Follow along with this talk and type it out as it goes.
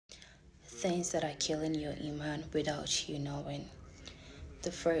things that are killing your Iman without you knowing.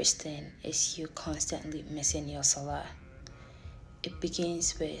 The first thing is you constantly missing your salah. It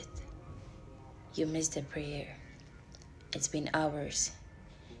begins with you miss the prayer. It's been hours.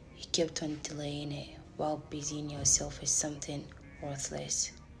 You kept on delaying it while busying yourself with something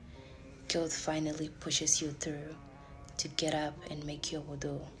worthless. Guilt finally pushes you through to get up and make your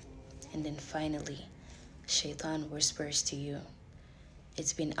wudu. And then finally, Shaitan whispers to you,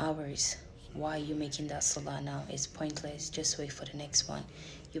 it's been hours. Why are you making that salah now? It's pointless. Just wait for the next one.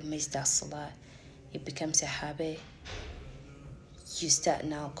 You miss that salah. It becomes a habit. You start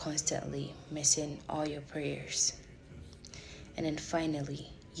now constantly missing all your prayers. And then finally,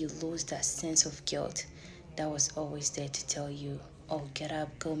 you lose that sense of guilt that was always there to tell you, oh, get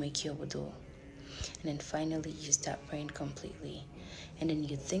up, go make your wudu. And then finally, you start praying completely. And then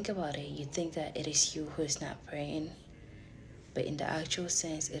you think about it, you think that it is you who is not praying. But in the actual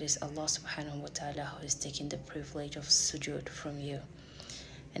sense, it is Allah subhanahu wa ta'ala who is taking the privilege of sujood from you.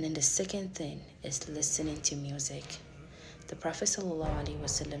 And then the second thing is listening to music. The Prophet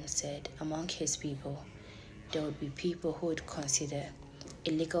ﷺ said among his people, there would be people who would consider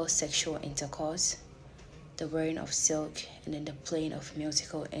illegal sexual intercourse, the wearing of silk, and then the playing of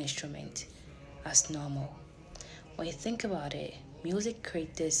musical instruments as normal. When you think about it, music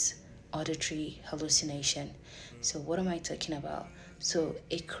creates this auditory hallucination. So what am I talking about? So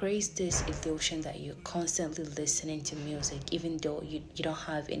it creates this illusion that you're constantly listening to music even though you don't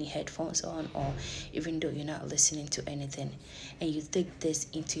have any headphones on, or even though you're not listening to anything. And you take this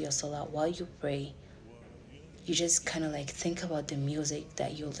into your salah while you pray. You just kind of like think about the music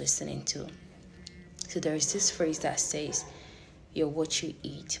that you're listening to. So there is this phrase that says, you're what you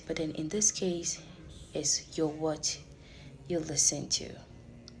eat. But then in this case, it's you're what you listen to.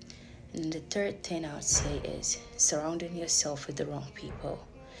 And the third thing I would say is surrounding yourself with the wrong people.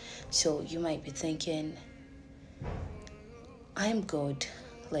 So you might be thinking, I'm good.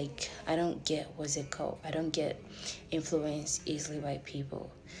 Like, I don't get, what's it called? I don't get influenced easily by people.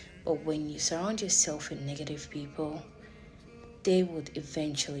 But when you surround yourself with negative people, they would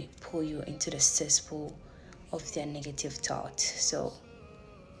eventually pull you into the cesspool of their negative thoughts. So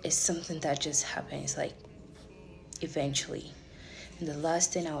it's something that just happens, like, eventually. And the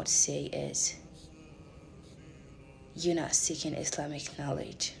last thing I would say is you're not seeking Islamic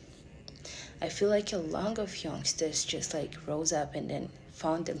knowledge. I feel like a lot of youngsters just like rose up and then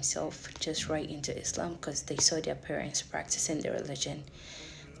found themselves just right into Islam because they saw their parents practicing their religion.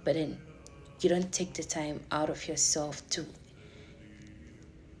 But then you don't take the time out of yourself to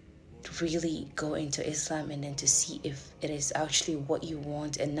really go into Islam and then to see if it is actually what you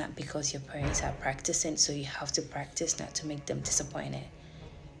want, and not because your parents are practicing, so you have to practice not to make them disappointed.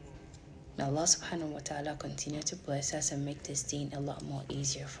 May Allah subhanahu wa ta'ala continue to bless us and make this deen a lot more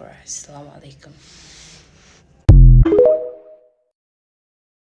easier for us. Assalamu alaikum.